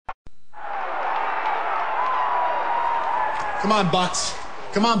Come on, Bucks.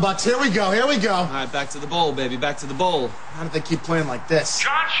 Come on, Bucks. Here we go. Here we go. All right, back to the bowl, baby. Back to the bowl. How did they keep playing like this?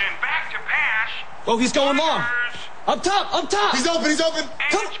 Johnson back to pass. Oh, he's going long. Up top, up top. He's open, he's open. And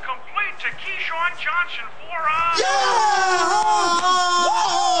Come. it's complete to Keyshawn Johnson for a... Yeah!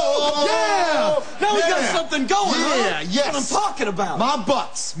 Oh, yeah! Now we got something going, Yeah, huh? yes. That's what I'm talking about. My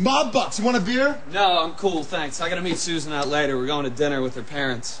Bucks. My Bucks. You want a beer? No, I'm cool, thanks. I gotta meet Susan out later. We're going to dinner with her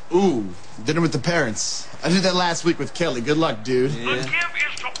parents. Ooh, dinner with the parents. I did that last week with Kelly. Good luck, dude. The give is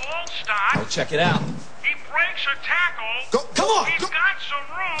to Allstott. Oh, check it out. He breaks a tackle. Go, come on. He's got some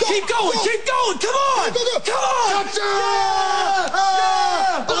room. Keep going, keep going. Come on. Go. Come on.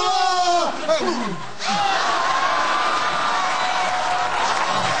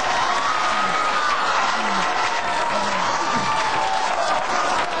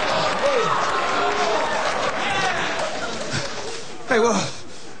 Hey,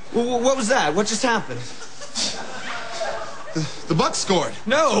 what was that? What just happened? The Bucks scored.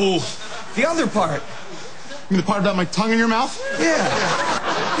 No, the other part. You mean the part about my tongue in your mouth?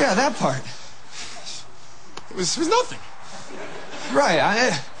 Yeah, that part. It was nothing.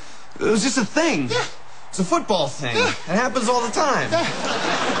 Right, it was just a thing. Yeah. It's a football thing. Yeah. It happens all the time. Yeah.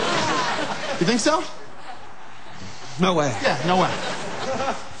 You think so? No way. Yeah, no way.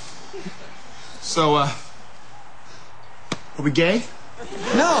 So, are we gay?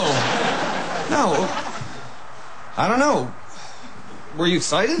 No. I don't know. Were you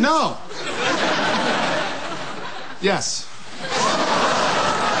excited? No. Yes.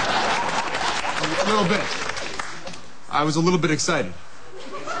 A little bit. I was a little bit excited.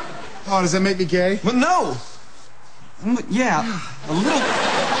 Oh, does that make me gay? Well, no. Yeah, a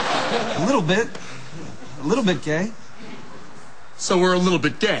little bit. A little bit gay. So we're a little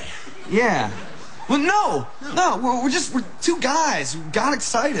bit gay. Yeah. Well, no. We're two guys who got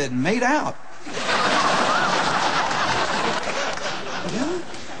excited and made out.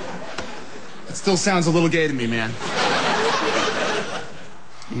 It still sounds a little gay to me, man.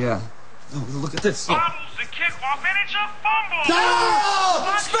 Yeah. Oh, look at this. Bobbles the kickoff, and it's a fumble.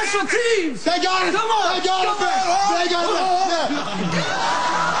 No! Special teams! They got it! Come on! They got it! They got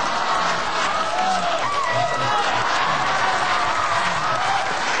it!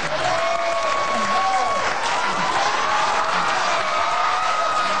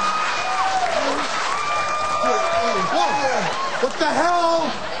 What the hell?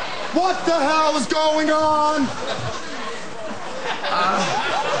 What the hell is going on?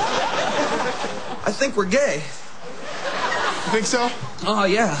 I think we're gay. You think so? Oh,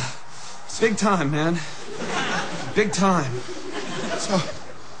 yeah. It's big time, man. Big time. So,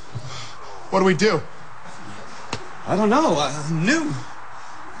 what do we do? I don't know. I'm new.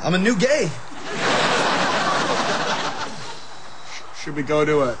 I'm a new gay. Should we go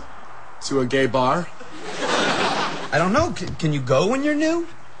to a gay bar? I don't know. Can you go when you're new?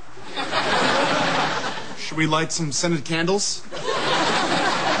 Should we light some scented candles?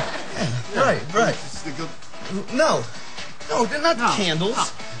 Right. No, they're not candles. No.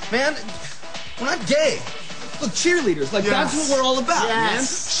 Man, we're not gay. Look, cheerleaders, like, Yes. that's what we're all about, Yes.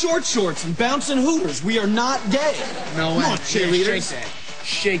 man. Short shorts and bouncing hooters. We are not gay. No Come on, cheerleaders.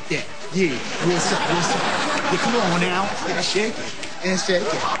 Shake that. Yeah. What's up? Yeah, come on now. Yeah, shake it. And shake it.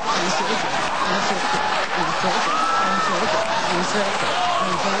 And shake it. And shake it. And shake it. And shake it. And shake it. And shake it.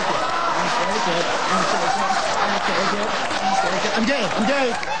 And shake it. And shake it. And shake it. And shake it. And shake it. I'm gay. I'm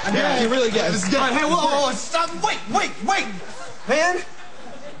gay. I'm Yeah, gay. you're really gay. This is gay. All right, hey, whoa, stop. Wait. Man,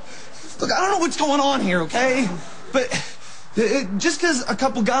 look, I don't know what's going on here, okay? But just because a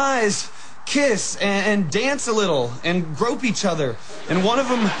couple guys kiss and dance a little and grope each other, and one of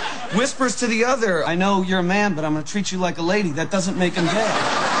them whispers to the other, I know you're a man, but I'm going to treat you like a lady, that doesn't make him gay.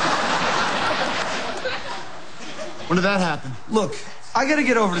 When did that happen? Look, I got to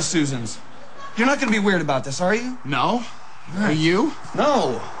get over to Susan's. You're not going to be weird about this, are you? No. Are you? No.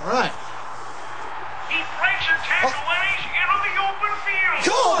 All right. He breaks a tackle, and he's into the open field.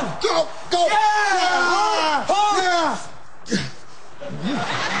 Come on! Go! Yeah! Yeah!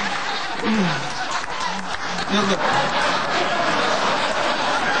 Now, look.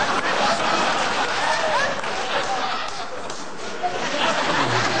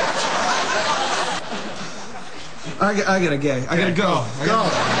 I gotta gay. I gotta go. Go.